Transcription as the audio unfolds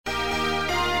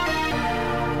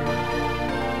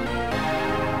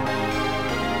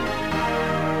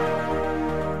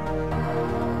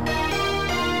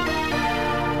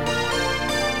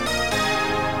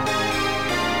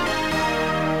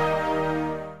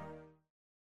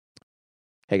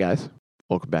Hey guys,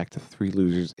 welcome back to Three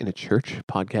Losers in a Church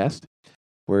podcast.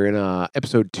 We're in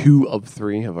episode 2 of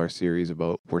 3 of our series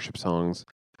about worship songs.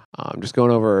 Just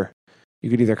going over, you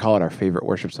could either call it our favorite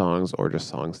worship songs or just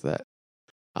songs that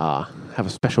have a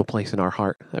special place in our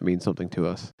heart that means something to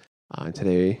us. And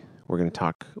today we're going to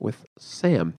talk with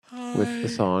Sam with the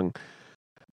song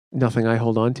Nothing I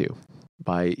Hold On To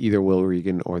by either Will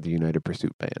Regan or the United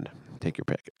Pursuit Band. Take your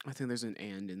pick. I think there's an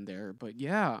and in there, but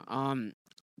yeah,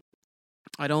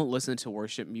 I don't listen to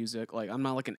worship music. Like, I'm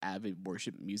not like an avid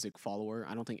worship music follower.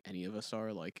 I don't think any of us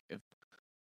are. Like, if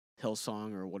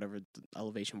Hillsong or whatever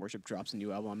Elevation Worship drops a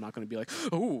new album, I'm not going to be like,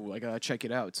 oh, I got to check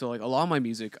it out. So, like, a lot of my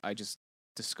music I just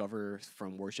discover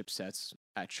from worship sets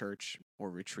at church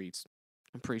or retreats.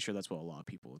 I'm pretty sure that's what a lot of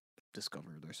people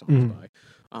discover their songs by.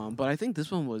 But I think this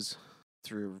one was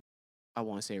through, I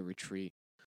want to say a retreat.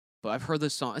 But I've heard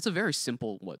this song. It's a very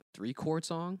simple, 3-chord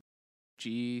song?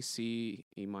 G, C,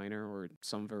 E minor, or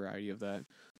some variety of that.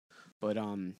 But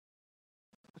I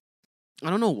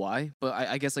don't know why, but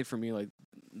I guess like for me, like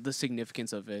the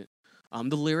significance of it.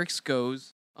 The lyrics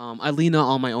goes, I lean not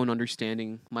on my own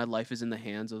understanding. My life is in the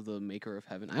hands of the maker of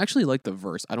heaven. I actually like the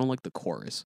verse. I don't like the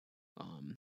chorus.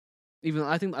 Even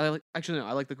I think I like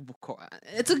I like the chorus.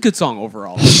 It's a good song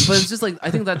overall, but it's just like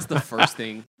I think that's the first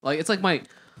thing. Like it's like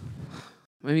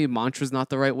maybe mantra's not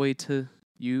the right way to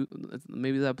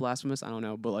maybe that blasphemous, I don't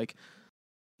know, but like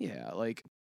yeah, like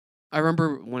I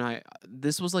remember when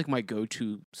this was like my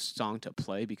go-to song to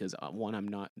play because one, I'm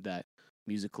not that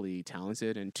musically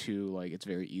talented, and two, like it's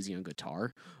very easy on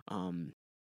guitar.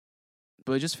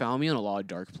 But it just found me in a lot of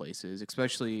dark places,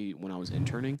 especially when I was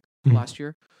interning last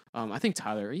year. I think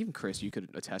Tyler or even Chris, you could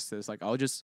attest to this. Like I'll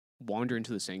just wander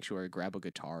into the sanctuary, grab a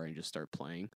guitar, and just start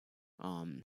playing. I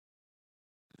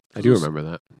do remember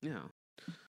that. Yeah.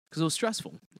 Because it was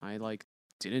stressful. I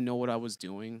didn't know what I was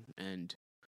doing, and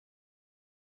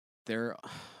I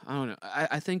don't know.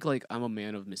 I think like I'm a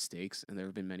man of mistakes, and there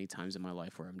have been many times in my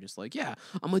life where I'm just like, yeah,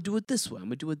 I'm gonna do it this way, I'm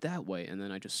gonna do it that way, and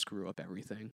then I just screw up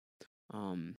everything.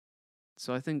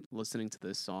 So I think listening to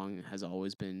this song has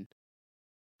always been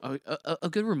a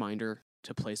good reminder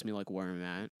to place me like where I'm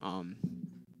at.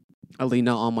 I lean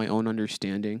not on my own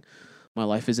understanding. My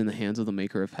life is in the hands of the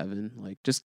maker of heaven. Like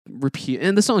just repeat,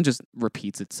 and the song just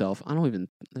repeats itself.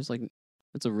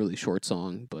 It's a really short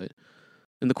song, but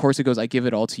in the chorus it goes, I give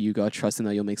it all to you, God, trusting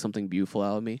that you'll make something beautiful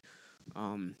out of me.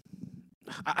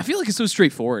 I feel like it's so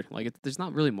straightforward. Like there's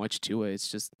not really much to it. It's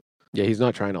just he's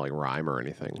not trying to like rhyme or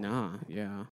anything. Nah,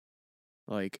 yeah.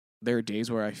 Like there are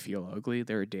days where I feel ugly.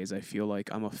 There are days I feel like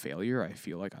I'm a failure. I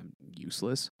feel like I'm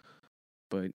useless.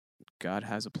 But God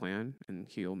has a plan, and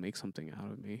He'll make something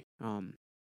out of me. And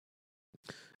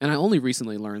I only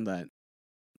recently learned that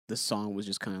the song was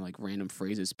just kind of like random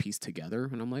phrases pieced together,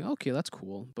 and I'm like, okay, that's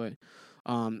cool. But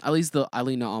at least the I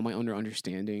lean not on my own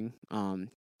understanding kind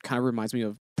of reminds me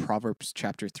of Proverbs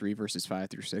chapter 3 verses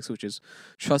 5-6, which is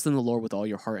trust in the Lord with all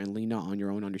your heart and lean not on your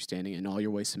own understanding, and all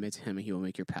your ways submit to Him, and He will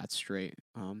make your path straight.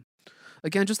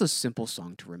 Again, just a simple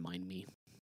song to remind me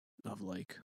of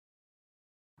like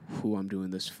who I'm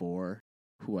doing this for,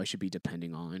 who I should be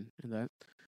depending on, and that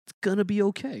it's gonna be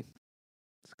okay.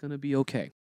 It's gonna be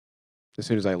okay. As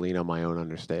soon as I lean on my own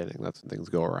understanding, that's when things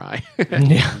go awry.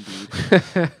 Yeah.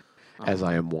 As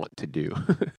I am wont to do.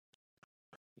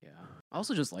 Yeah. I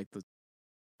also just like the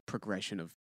progression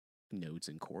of notes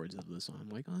and chords of the song. I'm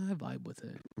like, I vibe with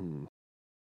it.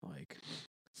 Like,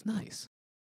 it's nice.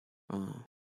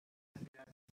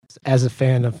 As a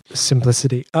fan of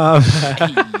simplicity,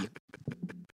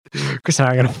 Chris and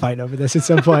I are gonna fight over this at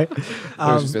some point.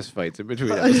 There's fist fights in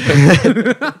between I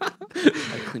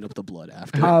clean up the blood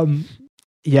after.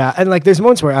 Yeah, and like there's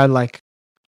moments where I like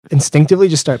instinctively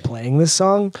just start playing this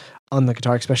song on the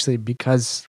guitar, especially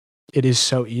because it is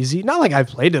so easy. Not like I've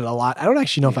played it a lot. I don't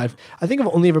actually know if I think I've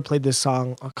only ever played this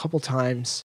song a couple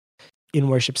times in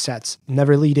worship sets,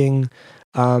 never leading.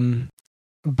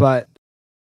 But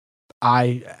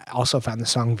I also found the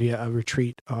song via a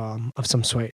retreat of some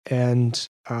sort. And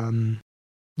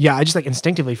I just like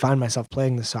instinctively find myself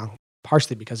playing this song,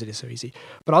 partially because it is so easy,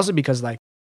 but also because like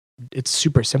it's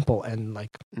super simple and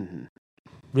like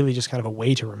really just kind of a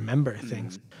way to remember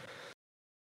things.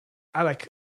 I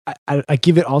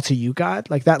give it all to you, God.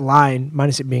 Like that line,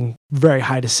 minus it being very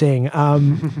high to sing,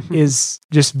 is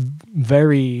just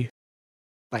very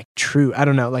like true. I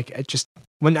don't know. Like it just,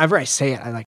 whenever I say it,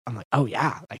 I'm like, oh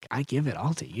yeah, like I give it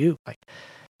all to you. Like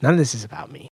none of this is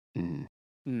about me. I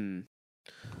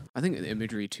think the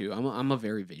imagery too. I'm a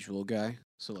very visual guy.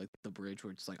 So like the bridge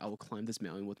where it's like I will climb this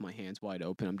mountain with my hands wide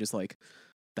open. I'm just like,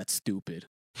 that's stupid.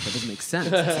 That doesn't make sense.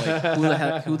 It's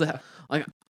like who the heck? Like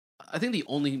I think the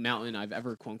only mountain I've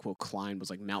ever quote unquote climbed was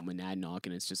like Mount Monadnock,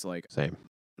 and it's just like Same.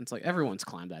 it's like everyone's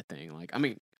climbed that thing. Like I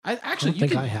mean, I I actually don't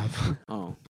think you I can. have.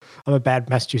 Oh, I'm a bad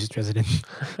Massachusetts resident.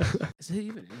 is it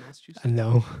even in Massachusetts?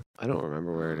 No. I don't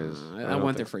remember where it is. I don't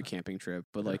went there think- for a camping trip,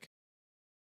 but like,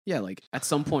 yeah, like at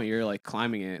some point you're like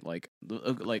climbing it, like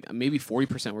maybe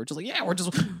 40%. We're just like, yeah, we're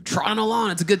just trotting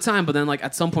along. It's a good time, but then like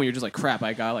at some point you're just like, crap,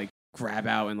 I gotta like grab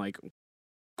out and like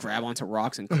grab onto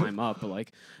rocks and climb up. But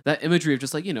like that imagery of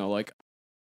just like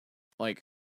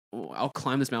I'll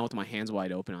climb this mountain with my hands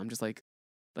wide open. I'm just like,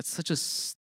 that's such a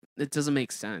it doesn't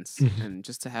make sense. Mhm. And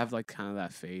just to have like kind of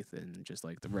that faith and just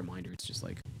like the reminder, it's just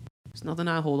like it's nothing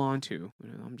I hold on to. You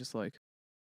know, I'm just like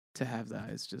to have that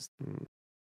is just.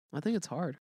 I think it's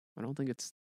hard. I don't think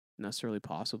it's necessarily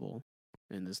possible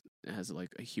in this as like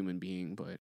a human being,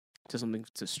 but to something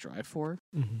to strive for.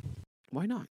 Mhm. Why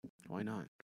not? Why not?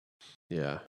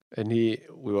 Yeah, and we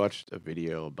watched a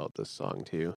video about this song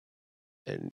too,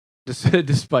 and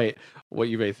despite what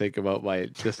you may think about my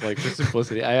dislike for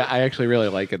simplicity, I actually really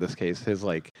like in this case his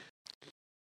like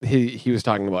he was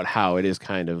talking about how it is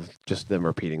kind of just them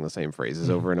repeating the same phrases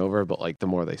Mhm. over and over, but like the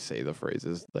more they say the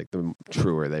phrases, like the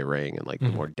truer they ring and like the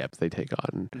Mhm. more depth they take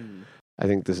on. Mm. I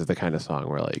think this is the kind of song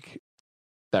where like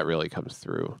that really comes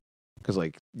through. Because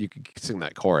like you could sing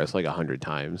that chorus like 100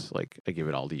 times, like I give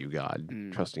it all to you, God,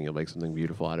 Mm. trusting you'll make something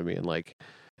beautiful out of me, and like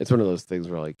it's one of those things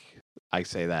where like I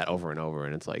say that over and over,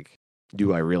 and it's like,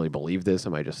 do I really believe this?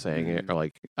 Am I just saying it, or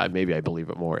like maybe I believe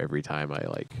it more every time I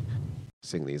like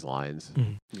sing these lines?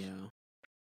 Yeah.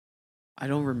 I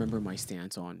don't remember my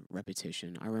stance on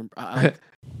repetition. I remember. I like,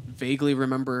 vaguely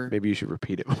remember. Maybe you should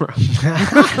repeat it more.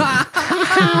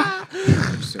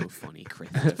 You're so funny,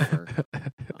 Christopher.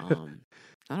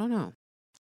 I don't know.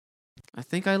 I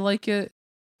think I like it,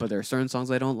 but there are certain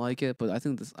songs I don't like it. But I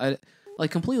think I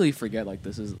like completely forget like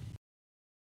this is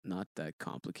not that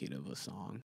complicated of a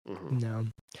song. Mhm. No.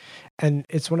 And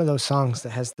it's one of those songs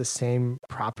that has the same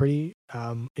property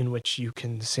in which you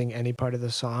can sing any part of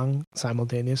the song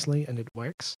simultaneously and it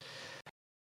works.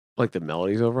 Like the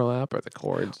melodies overlap or the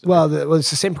chords? Well, it's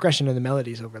the same progression and the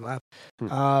melodies overlap.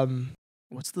 Hmm.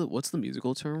 What's the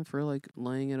musical term for like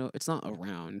laying it? It's not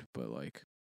around, but like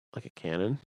like a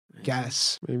canon,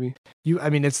 Guess maybe. I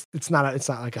mean, it's not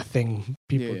like a thing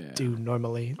people Yeah. do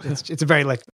normally. It's a very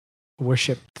like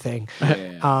worship thing.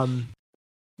 Yeah.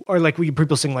 Or like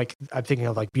people sing like I'm thinking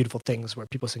of like Beautiful Things where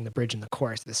people sing the bridge and the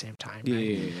chorus at the same time. Yeah,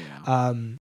 Right? yeah.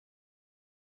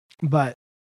 But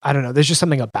I don't know. There's just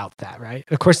something about that, right?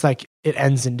 Of course, like it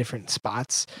ends in different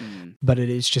spots, Mm. but it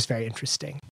is just very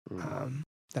interesting. Mhm.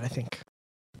 That I think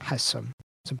has some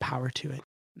power to it.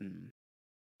 Mm.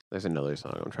 There's another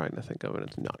song I'm trying to think of, and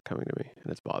it's not coming to me,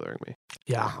 and it's bothering me.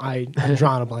 Yeah, I'm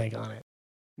drawing a blank on it.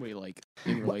 Wait, like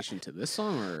in relation to this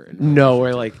song or No,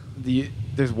 where like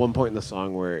there's one point in the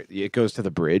song where it goes to the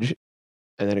bridge,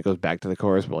 and then it goes back to the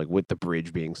chorus, but like with the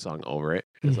bridge being sung over it.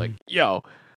 It's like, yo,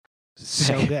 So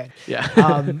sick. good. Yeah.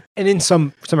 And in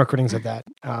some recordings of that,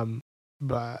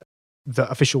 but the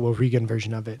official Will Regan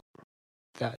version of it,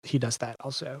 that he does that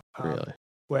also. Really?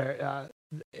 Where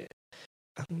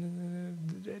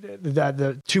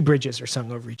the two bridges are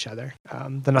sung over each other.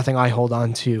 The Nothing I Hold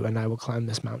On To and I Will Climb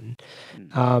This Mountain,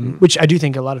 which I do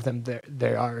think a lot of them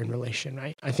they are in relation,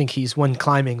 right? I think he's one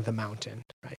climbing the mountain,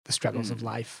 right? The struggles of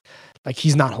life, like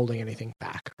he's not holding anything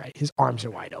back, right? His arms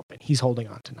are wide open. He's holding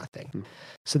on to nothing.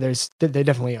 So they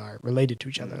definitely are related to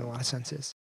each other in a lot of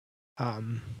senses.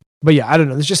 But yeah, I don't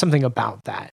know. There's just something about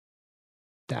that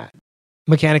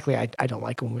mechanically I don't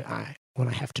like when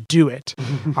I have to do it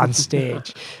on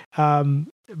stage.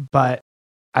 But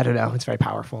I don't know. It's very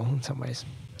powerful in some ways.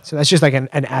 So that's just like an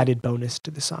added bonus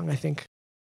to the song, I think.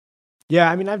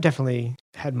 Yeah, I mean, I've definitely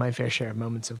had my fair share of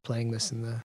moments of playing this in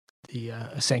the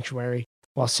sanctuary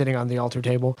while sitting on the altar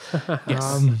table.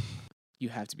 Yes. You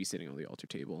have to be sitting on the altar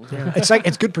table. Yeah,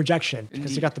 it's good projection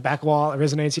because you Indeed. got the back wall, it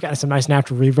resonates. You got some nice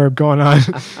natural reverb going on.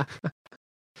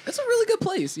 It's a really good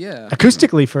place. Yeah.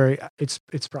 Acoustically, for it's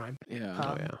prime. Yeah.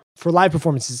 Oh yeah. For live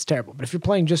performances, it's terrible. But if you're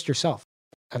playing just yourself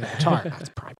and a guitar, that's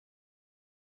prime.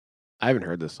 I haven't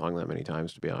heard this song that many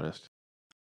times, to be honest.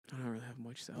 I don't really have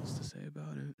much else to say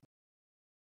about it.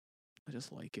 I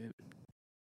just like it.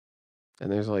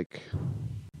 And there's like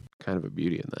kind of a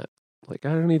beauty in that. Like, I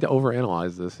don't need to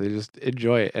overanalyze this. I just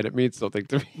enjoy it, and it means something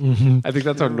to me. I think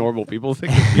that's how normal people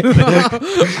think of music.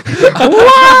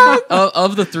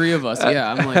 Of the three of us,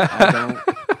 yeah. I'm like,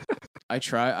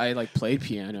 I like played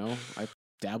piano. I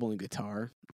dabble in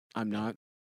guitar. I'm not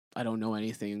I don't know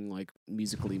anything like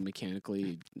musically,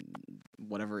 mechanically,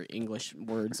 whatever English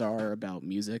words are about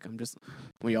music. I'm just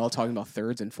when y'all talking about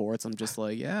thirds and fourths, I'm just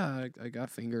like, yeah, I got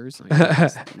fingers.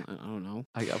 I don't know.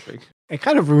 I got big. It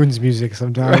kind of ruins music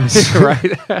sometimes.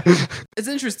 Right. It's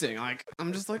interesting. Like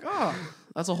I'm just like, oh,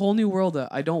 that's a whole new world that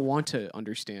I don't want to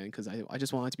understand because I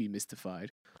just want it to be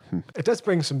mystified. It does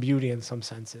bring some beauty in some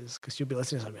senses because you'll be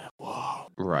listening to something like, whoa,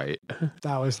 Right.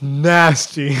 that was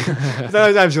nasty.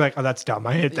 Other times you're like, oh, that's dumb.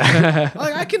 I hate that.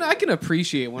 Like I can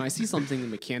appreciate when I see something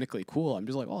mechanically cool. I'm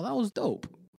just like, oh, that was dope.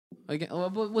 Like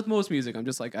with most music, I'm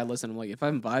just like I listen. I'm like, if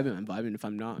I'm vibing, I'm vibing. If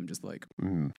I'm not, I'm just like,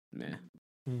 Mm. meh.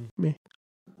 Meh.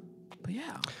 But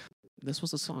yeah, this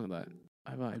was a song that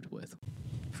I vibed with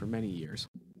for many years.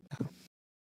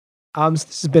 So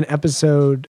this has been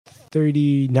episode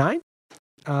 39.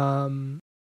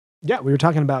 Yeah, we were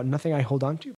talking about Nothing I Hold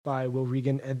On To by Will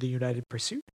Regan and the United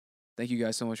Pursuit. Thank you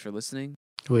guys so much for listening.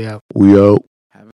 We out. We out.